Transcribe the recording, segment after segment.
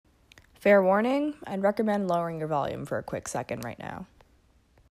Fair warning, I'd recommend lowering your volume for a quick second right now.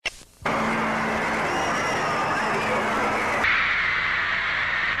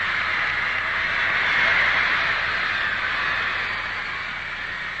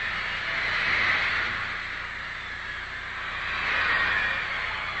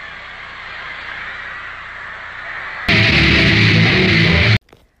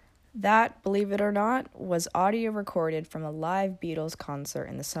 That, believe it or not, was audio recorded from a live Beatles concert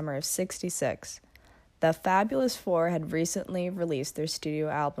in the summer of '66. The Fabulous Four had recently released their studio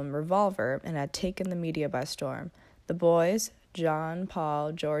album Revolver and had taken the media by storm. The boys, John,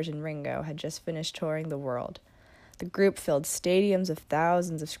 Paul, George, and Ringo, had just finished touring the world. The group filled stadiums of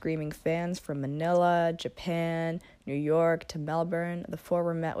thousands of screaming fans from Manila, Japan, New York, to Melbourne. The four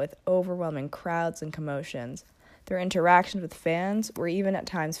were met with overwhelming crowds and commotions. Their interactions with fans were even at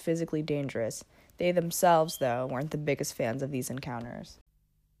times physically dangerous. They themselves, though, weren't the biggest fans of these encounters.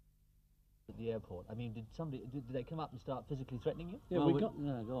 At the airport, I mean, did they come up and start physically threatening you? Yeah,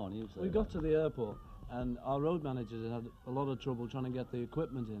 We got to the airport, and our road managers had a lot of trouble trying to get the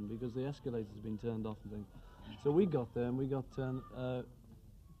equipment in because the escalator's been turned off and things. So we got there and we got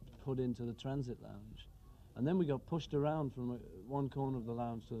put into the transit lounge, and then we got pushed around from one corner of the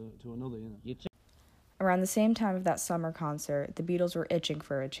lounge to another. Around the same time of that summer concert, the Beatles were itching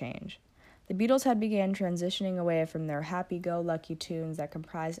for a change. The Beatles had begun transitioning away from their happy-go-lucky tunes that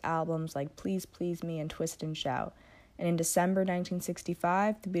comprised albums like Please Please Me and Twist and Shout, and in December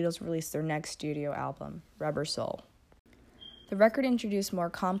 1965, the Beatles released their next studio album, Rubber Soul. The record introduced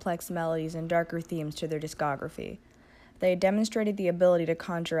more complex melodies and darker themes to their discography. They had demonstrated the ability to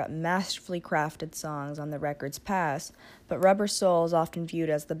conjure up masterfully crafted songs on the record's past, but Rubber Soul is often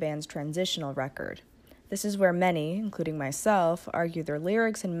viewed as the band's transitional record. This is where many, including myself, argue their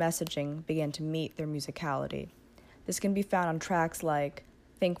lyrics and messaging began to meet their musicality. This can be found on tracks like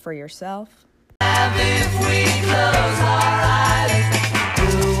Think for Yourself, And if we close our eyes,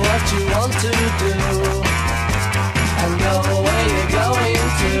 do what you want to do, and go where you're going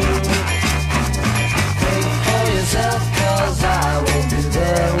to. Think for yourself, 'cause I will be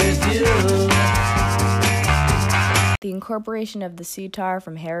there with you. The incorporation of the sitar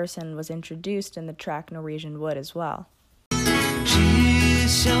from Harrison was introduced in the track Norwegian Wood as well.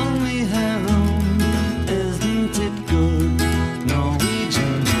 She's shown me her room, isn't it good?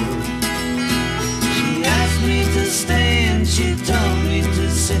 Norwegian Wood. She asked me to stay and she told me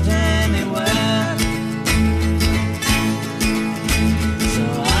to sit anywhere. So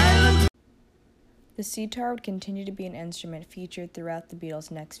I looked. The sitar would continue to be an instrument featured throughout the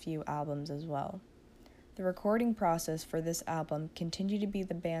Beatles' next few albums as well. The recording process for this album continued to be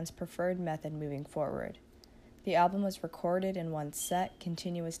the band's preferred method moving forward. The album was recorded in one set,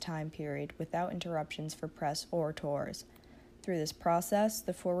 continuous time period without interruptions for press or tours. Through this process,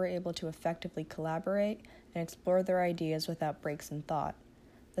 the four were able to effectively collaborate and explore their ideas without breaks in thought.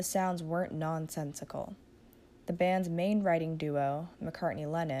 The sounds weren't nonsensical. The band's main writing duo,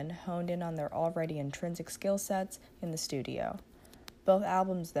 McCartney-Lennon, honed in on their already intrinsic skill sets in the studio. Both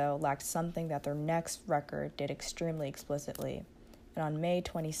albums, though, lacked something that their next record did extremely explicitly. And on May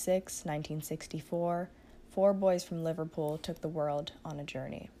 26, 1964, four boys from Liverpool took the world on a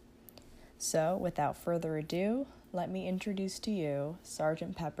journey. So, without further ado, let me introduce to you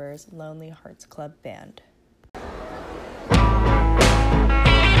Sgt. Pepper's Lonely Hearts Club Band.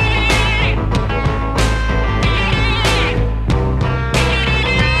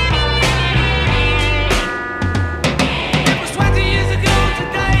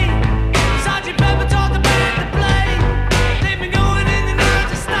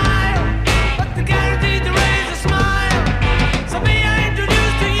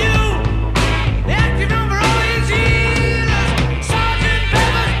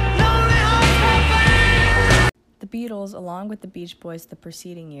 Along with the Beach Boys the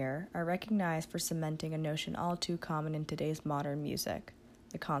preceding year, are recognized for cementing a notion all too common in today's modern music,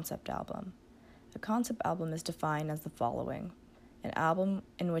 the concept album. A concept album is defined as the following: an album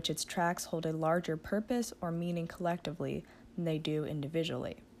in which its tracks hold a larger purpose or meaning collectively than they do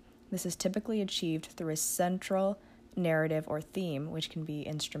individually. This is typically achieved through a central narrative or theme, which can be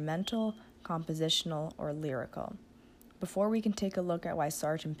instrumental, compositional, or lyrical. Before we can take a look at why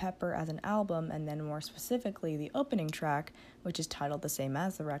Sgt. Pepper as an album, and then more specifically the opening track, which is titled the same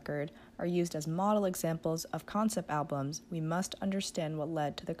as the record, are used as model examples of concept albums, we must understand what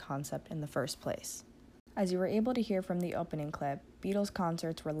led to the concept in the first place. As you were able to hear from the opening clip, Beatles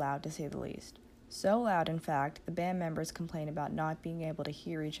concerts were loud to say the least. So loud, in fact, the band members complained about not being able to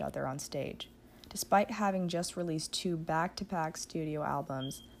hear each other on stage. Despite having just released 2 back-to-back studio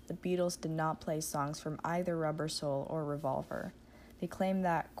albums, the Beatles did not play songs from either Rubber Soul or Revolver. They claimed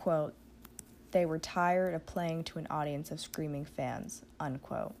that, quote, they were tired of playing to an audience of screaming fans,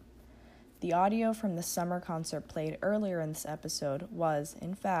 unquote. The audio from the summer concert played earlier in this episode was,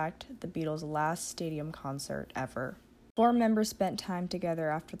 in fact, the Beatles' last stadium concert ever. 4 members spent time together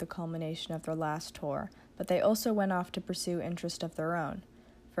after the culmination of their last tour, but they also went off to pursue interests of their own.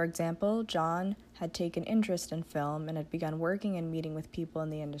 For example, John had taken interest in film and had begun working and meeting with people in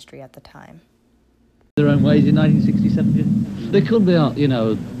the industry at the time. Their own ways in 1967. They could be,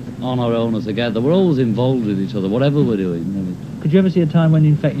 on our own or together. We're always involved with each other, whatever we're doing. Could you ever see a time when,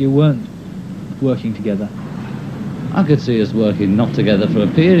 in fact, you weren't working together? I could see us working not together for a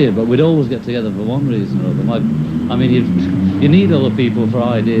period, but we'd always get together for one reason or other. You need other people for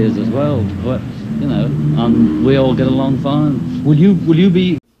ideas as well, but, and we all get along fine. Will you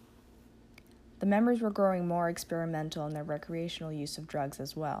be... The members were growing more experimental in their recreational use of drugs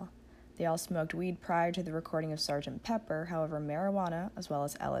as well. They all smoked weed prior to the recording of Sgt. Pepper, however marijuana, as well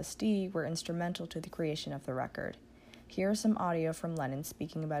as LSD, were instrumental to the creation of the record. Here is some audio from Lennon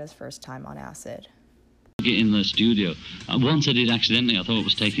speaking about his first time on acid. Get in the studio. Once I did accidentally, I thought it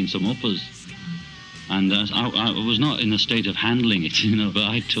was taking some uppers. And I was not in a state of handling it, but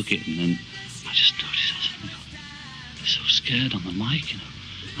I took it and then I just noticed, I said, oh my God, I'm so scared on the mic,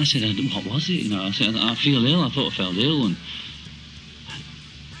 I said, what was it, I said, I feel ill, I thought I felt ill, and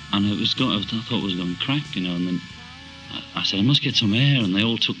I thought it was going to crack, and then I said, I must get some air, and they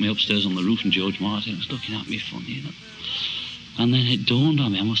all took me upstairs on the roof, and George Martin was looking at me funny, And then it dawned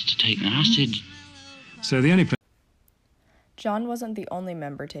on me, I must have taken acid. So the only... John wasn't the only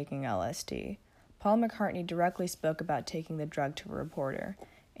member taking LSD. Paul McCartney directly spoke about taking the drug to a reporter.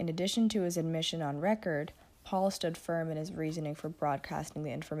 In addition to his admission on record, Paul stood firm in his reasoning for broadcasting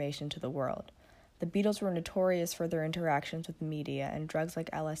the information to the world. The Beatles were notorious for their interactions with the media, and drugs like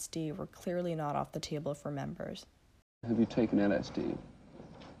LSD were clearly not off the table for members. Have you taken LSD?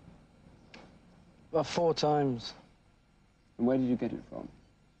 About 4 times. And where did you get it from?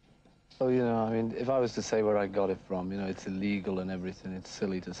 Oh, if I was to say where I got it from, it's illegal and everything. It's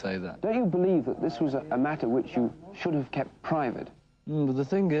silly to say that. Don't you believe that this was a matter which you should have kept private? But the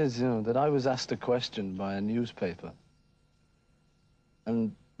thing is, that I was asked a question by a newspaper.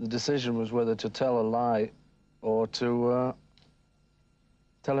 And the decision was whether to tell a lie or to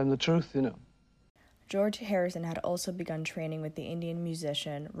tell him the truth, George Harrison had also begun training with the Indian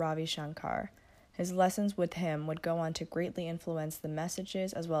musician Ravi Shankar. His lessons with him would go on to greatly influence the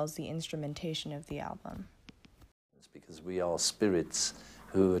messages as well as the instrumentation of the album. It's because we are spirits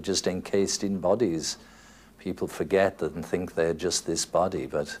who are just encased in bodies. People forget that and think they're just this body,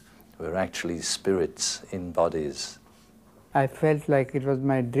 but we're actually spirits in bodies. I felt like it was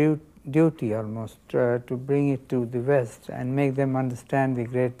my duty almost to bring it to the West and make them understand the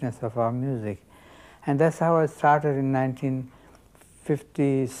greatness of our music. And that's how I started in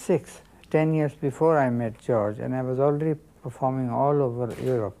 1956. 10 years before I met George, and I was already performing all over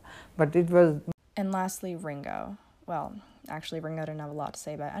Europe. But it was... And lastly, Ringo. Well, actually, Ringo didn't have a lot to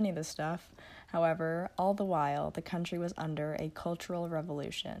say about any of this stuff. However, all the while, the country was under a cultural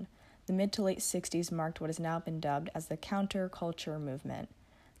revolution. The mid to late 60s marked what has now been dubbed as the counterculture movement.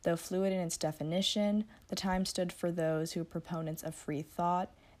 Though fluid in its definition, the time stood for those who were proponents of free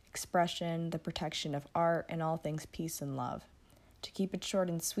thought, expression, the protection of art, and all things peace and love. To keep it short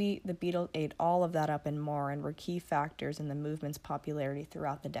and sweet, the Beatles ate all of that up and more and were key factors in the movement's popularity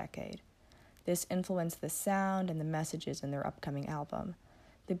throughout the decade. This influenced the sound and the messages in their upcoming album.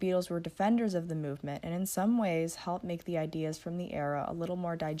 The Beatles were defenders of the movement and in some ways helped make the ideas from the era a little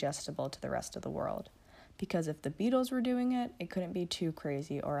more digestible to the rest of the world. Because if the Beatles were doing it, it couldn't be too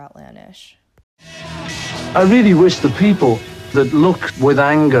crazy or outlandish. I really wish the people that look with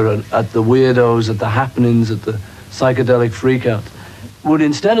anger at the weirdos, at the happenings, at the psychedelic freakout, would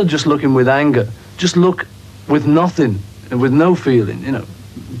instead of just looking with anger, just look with nothing and with no feeling,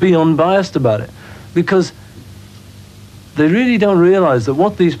 be unbiased about it. Because they really don't realize that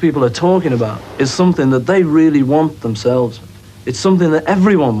what these people are talking about is something that they really want themselves. It's something that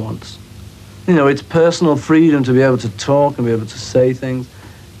everyone wants. It's personal freedom to be able to talk and be able to say things.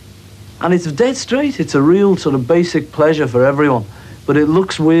 And it's dead straight. It's a real sort of basic pleasure for everyone. But it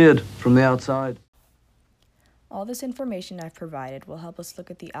looks weird from the outside. All this information I've provided will help us look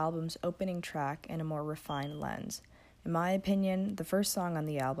at the album's opening track in a more refined lens. In my opinion, the first song on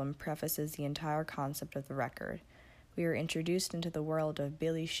the album prefaces the entire concept of the record. We are introduced into the world of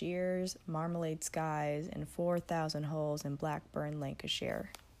Billy Shears, Marmalade Skies, and 4,000 Holes in Blackburn,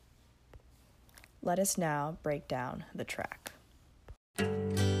 Lancashire. Let us now break down the track.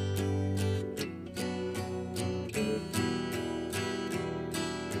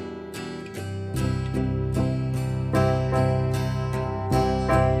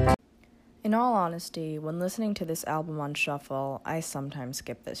 In all honesty, when listening to this album on shuffle, I sometimes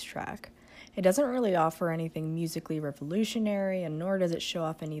skip this track. It doesn't really offer anything musically revolutionary, and nor does it show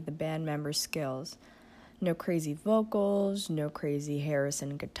off any of the band members' skills. No crazy vocals, no crazy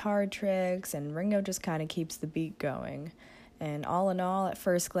Harrison guitar tricks, and Ringo just kind of keeps the beat going. And all in all, at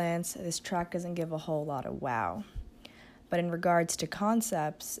first glance, this track doesn't give a whole lot of wow. But in regards to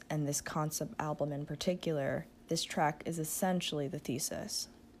concepts, and this concept album in particular, this track is essentially the thesis.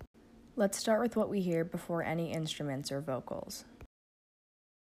 Let's start with what we hear before any instruments or vocals.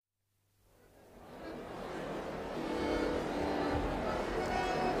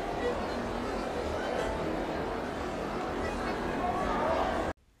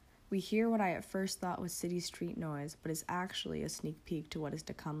 We hear what I at first thought was city street noise, but is actually a sneak peek to what is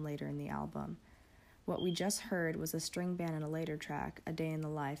to come later in the album. What we just heard was a string band in a later track, A Day in the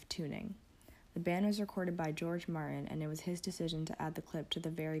Life, tuning. The band was recorded by George Martin, and it was his decision to add the clip to the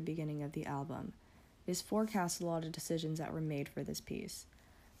very beginning of the album. This forecasts a lot of decisions that were made for this piece.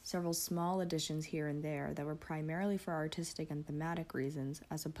 Several small additions here and there that were primarily for artistic and thematic reasons,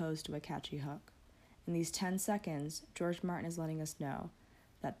 as opposed to a catchy hook. In these 10 seconds, George Martin is letting us know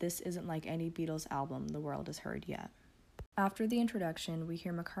that this isn't like any Beatles album the world has heard yet. After the introduction, we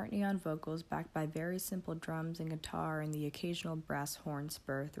hear McCartney on vocals backed by very simple drums and guitar and the occasional brass horn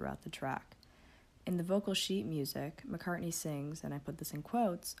spur throughout the track. In the vocal sheet music, McCartney sings, and I put this in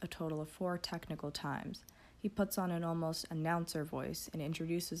quotes, a total of 4 technical times. He puts on an almost announcer voice and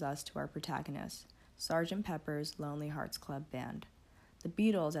introduces us to our protagonist, Sgt. Pepper's Lonely Hearts Club Band. The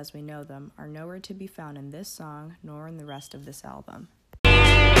Beatles, as we know them, are nowhere to be found in this song nor in the rest of this album. It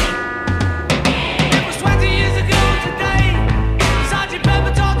was 20 years ago today. Sgt.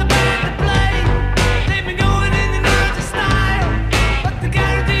 Pepper taught the band to play. They've been going in and out of style, but they're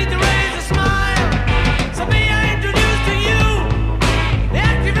guaranteed to raise a smile. So may I introduce to you the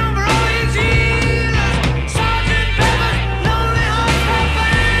active number all these years, Sgt. Pepper's Lonely Hearts Club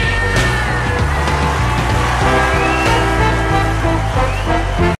Band.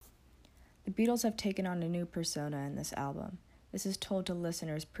 The Beatles have taken on a new persona in this album. This is told to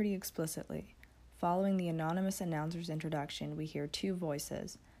listeners pretty explicitly. Following the anonymous announcer's introduction, we hear 2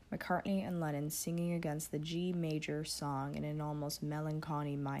 voices, McCartney and Lennon singing against the G major song in an almost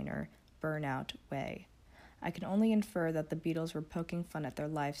melancholy minor, burnout way. I can only infer that the Beatles were poking fun at their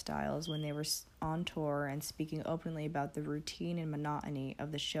lifestyles when they were on tour and speaking openly about the routine and monotony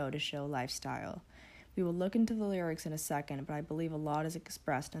of the show-to-show lifestyle. We will look into the lyrics in a second, but I believe a lot is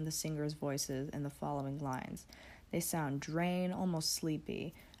expressed in the singers' voices in the following lines. They sound drained, almost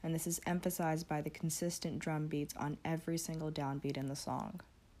sleepy, and this is emphasized by the consistent drum beats on every single downbeat in the song.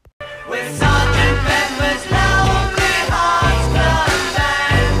 With Sgt. Pepper's Lonely Hearts Club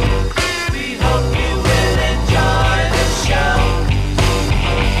Band, we hope you will enjoy the show.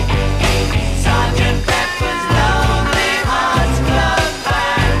 Sgt. Pepper's Lonely Hearts Club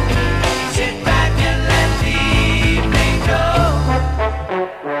Band, sit back and let the evening go.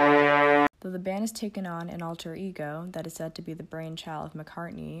 Though the band has taken on an alter ego that is said to be the brainchild of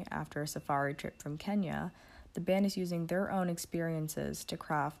McCartney after a safari trip from Kenya, the band is using their own experiences to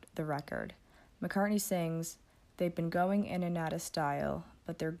craft the record. McCartney sings, "They've been going in and out of style,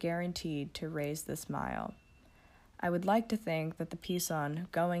 but they're guaranteed to raise the smile." I would like to think that the piece on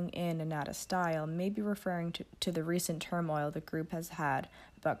going in and out of style may be referring to the recent turmoil the group has had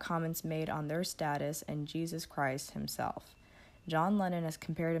about comments made on their status and Jesus Christ himself. John Lennon has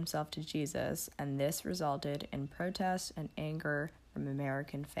compared himself to Jesus, and this resulted in protest and anger from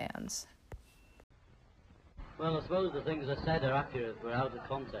American fans. Well, I suppose the things I said are accurate, but out of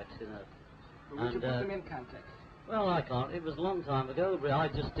context, you know. But would you put them in context? Well, I can't. It was a long time ago, but I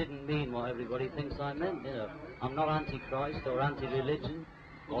just didn't mean what everybody thinks I meant, you know. I'm not anti-Christ or anti-religion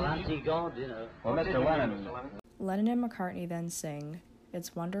or anti-God, you know. Well, Mr. Lennon. Lennon and McCartney then sing,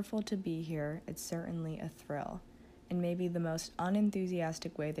 "It's wonderful to be here, it's certainly a thrill," in maybe the most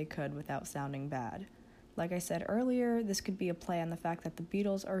unenthusiastic way they could without sounding bad. Like I said earlier, this could be a play on the fact that the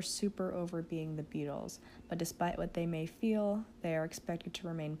Beatles are super over being the Beatles, but despite what they may feel, they are expected to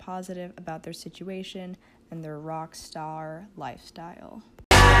remain positive about their situation and their rock star lifestyle.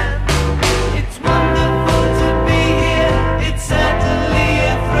 It's wonderful to be here, it's certainly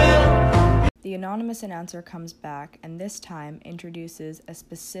a thrill. The anonymous announcer comes back and this time introduces a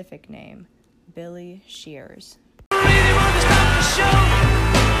specific name, Billy Shears. I really want to start the show,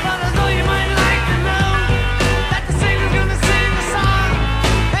 but I thought you might like to know that the singer's gonna sing the song.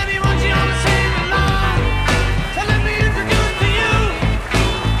 Everyone you wanna sing along. So let me introduce to you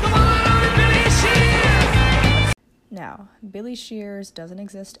the one and only Billy Shears. Now, Billy Shears doesn't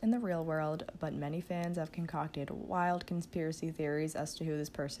exist in the real world, but many fans have concocted wild conspiracy theories as to who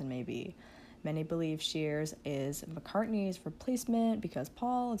this person may be. Many believe Shears is McCartney's replacement because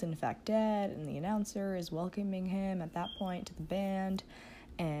Paul is in fact dead and the announcer is welcoming him at that point to the band.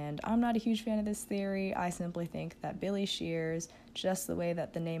 And I'm not a huge fan of this theory. I simply think that Billy Shears, just the way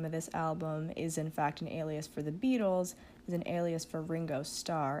that the name of this album is in fact an alias for the Beatles, is an alias for Ringo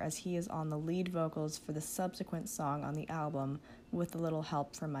Starr, as he is on the lead vocals for the subsequent song on the album, With a Little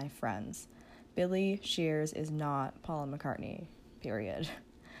Help from My Friends. Billy Shears is not Paul McCartney, period.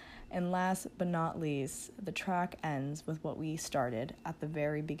 And last but not least, the track ends with what we started at the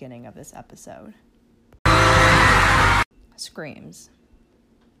very beginning of this episode. Screams.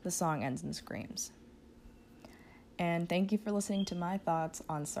 The song ends in screams. And thank you for listening to my thoughts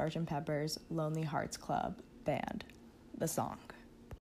on Sgt. Pepper's Lonely Hearts Club Band, the song.